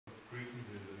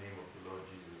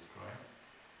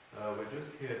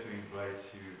just here to invite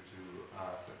you to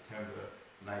our September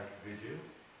night vigil.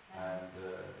 And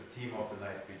the theme of the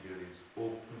night vigil is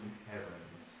Open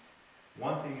Heavens.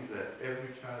 One thing is that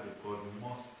every child of God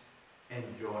must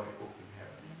enjoy open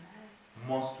heavens,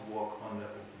 must walk under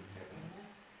open heavens.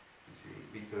 You see,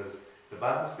 because the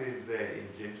Bible says there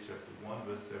in James chapter 1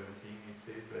 verse 17, it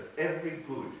says that every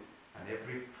good and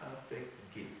every perfect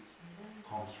gift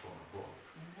comes from above.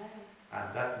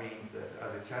 And that means that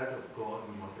as a child of God,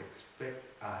 we must expect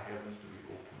our heavens to be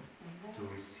open, to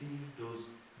receive those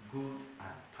good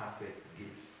and perfect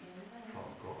gifts from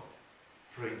God.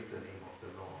 Praise the name of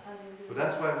the Lord. So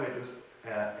that's why we're just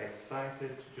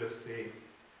excited to just say,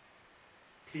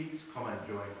 please come and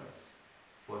join us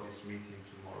for this meeting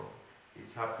tomorrow.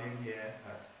 It's happening here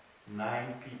at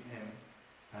 9 p.m.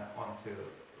 Until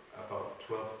about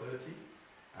 12:30,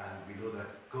 and we know that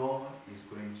God is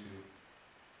going to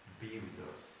be with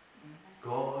us.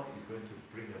 God is going to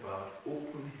bring about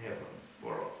open heavens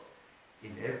for us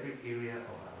in every area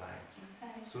of our lives,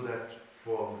 so that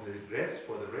for the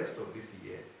rest of this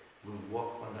year, we'll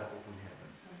walk under open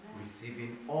heavens,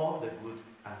 receiving all the good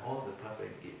and all the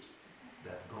perfect gifts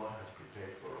that God has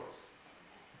prepared for us.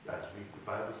 As the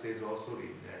Bible says also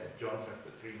in John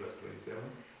chapter 3 verse 27,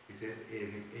 it says,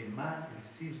 a man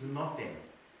receives nothing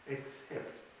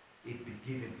except it be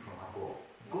given from above.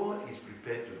 God is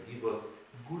prepared to give us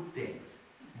good things,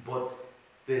 but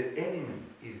the enemy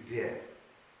is there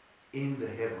in the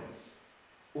heavens,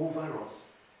 over us,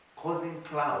 causing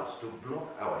clouds to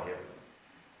block our heavens.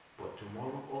 But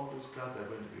tomorrow all those clouds are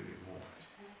going to be removed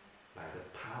by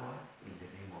the power in the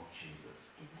name of Jesus.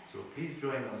 So please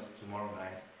join us tomorrow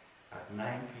night at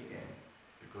 9 p.m.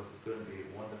 because it's going to be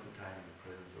a wonderful time in the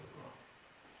presence of God.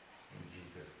 In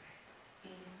Jesus'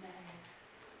 name. Amen.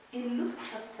 In Luke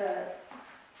chapter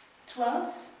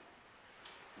 12,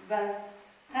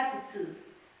 verse 32,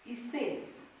 he says,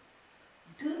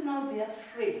 "Do not be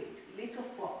afraid, little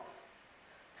fox,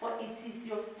 for it is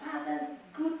your Father's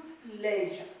good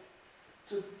pleasure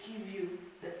to give you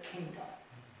the kingdom."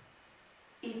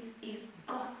 It is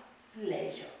God's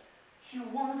pleasure. He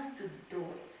wants to do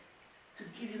it, to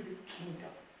give you the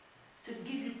kingdom, to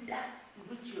give you that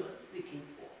which you are seeking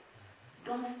for.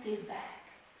 Don't stay back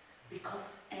because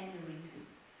of any reason.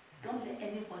 Don't let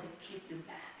anybody keep you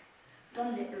back.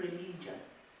 Don't let religion,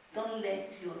 don't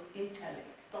let your intellect,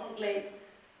 don't let,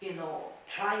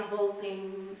 tribal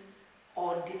things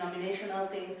or denominational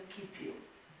things keep you.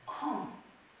 Come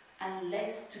and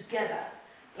let's together,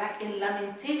 like in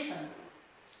Lamentation,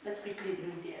 let's quickly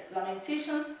read there.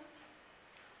 Lamentation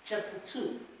chapter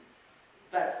 2,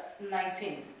 verse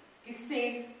 19. It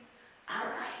says,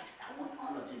 "Arise." I want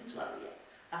all of you to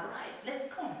arise.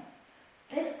 Let's come.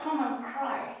 Let's come and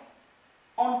cry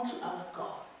unto our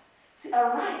God. See,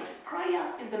 arise, cry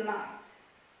out in the night.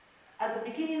 At the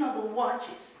beginning of the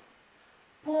watches,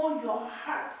 pour your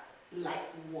heart like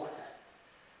water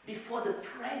before the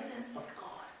presence of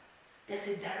God. There's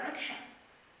a direction.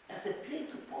 There's a place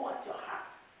to pour out your heart.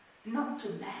 Not to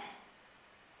man,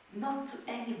 not to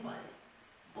anybody,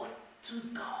 but to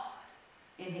God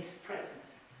in His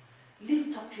presence.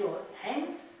 Lift up your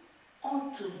hands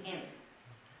unto Him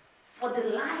for the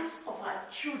lives of our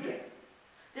children,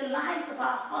 the lives of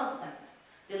our husbands,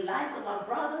 the lives of our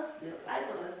brothers, the lives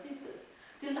of our sisters,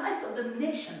 the lives of the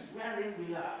nation wherein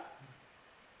we are,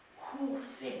 who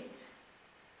faint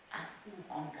and who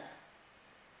hunger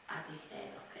at the head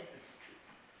of every street.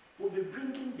 We'll be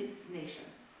bringing this nation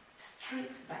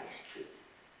street by street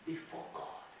before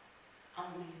God. And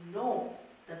we know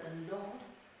that the Lord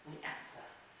will answer.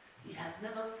 He has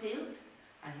never failed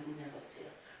and He will never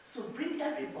fail. So bring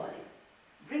everybody,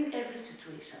 bring every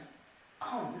situation.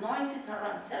 Come, noise it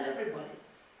around, tell everybody.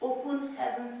 Open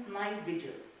Heaven's Night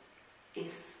Vigil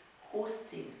is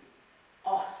hosting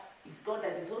us. It's God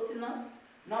that is hosting us,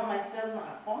 not myself,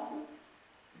 not Apostle.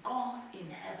 God in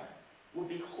heaven will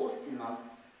be hosting us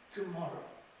tomorrow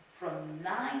from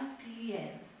 9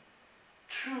 p.m.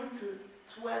 through to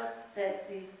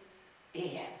 12:30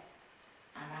 a.m.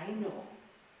 And I know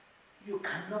you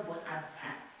cannot but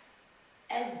advance.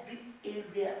 Every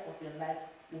area of your life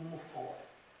will move forward.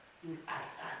 You will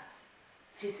advance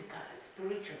physically,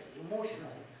 spiritually,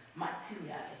 emotionally,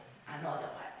 materially, and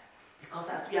otherwise. Because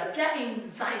as we appear in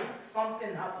Zion,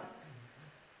 something happens.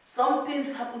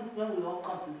 Something happens when we all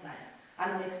come to Zion.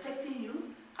 And I'm expecting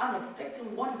you. I'm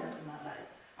expecting wonders in my life.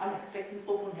 I'm expecting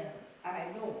open heavens. And I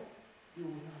know you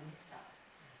will not miss out.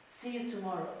 See you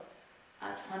tomorrow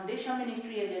at Foundation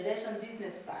Ministry Elevation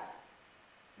Business Park,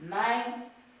 9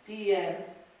 p.m.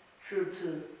 through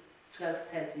to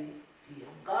 12:30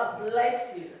 p.m. God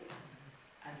bless you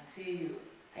and see you.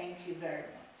 Thank you very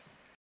much.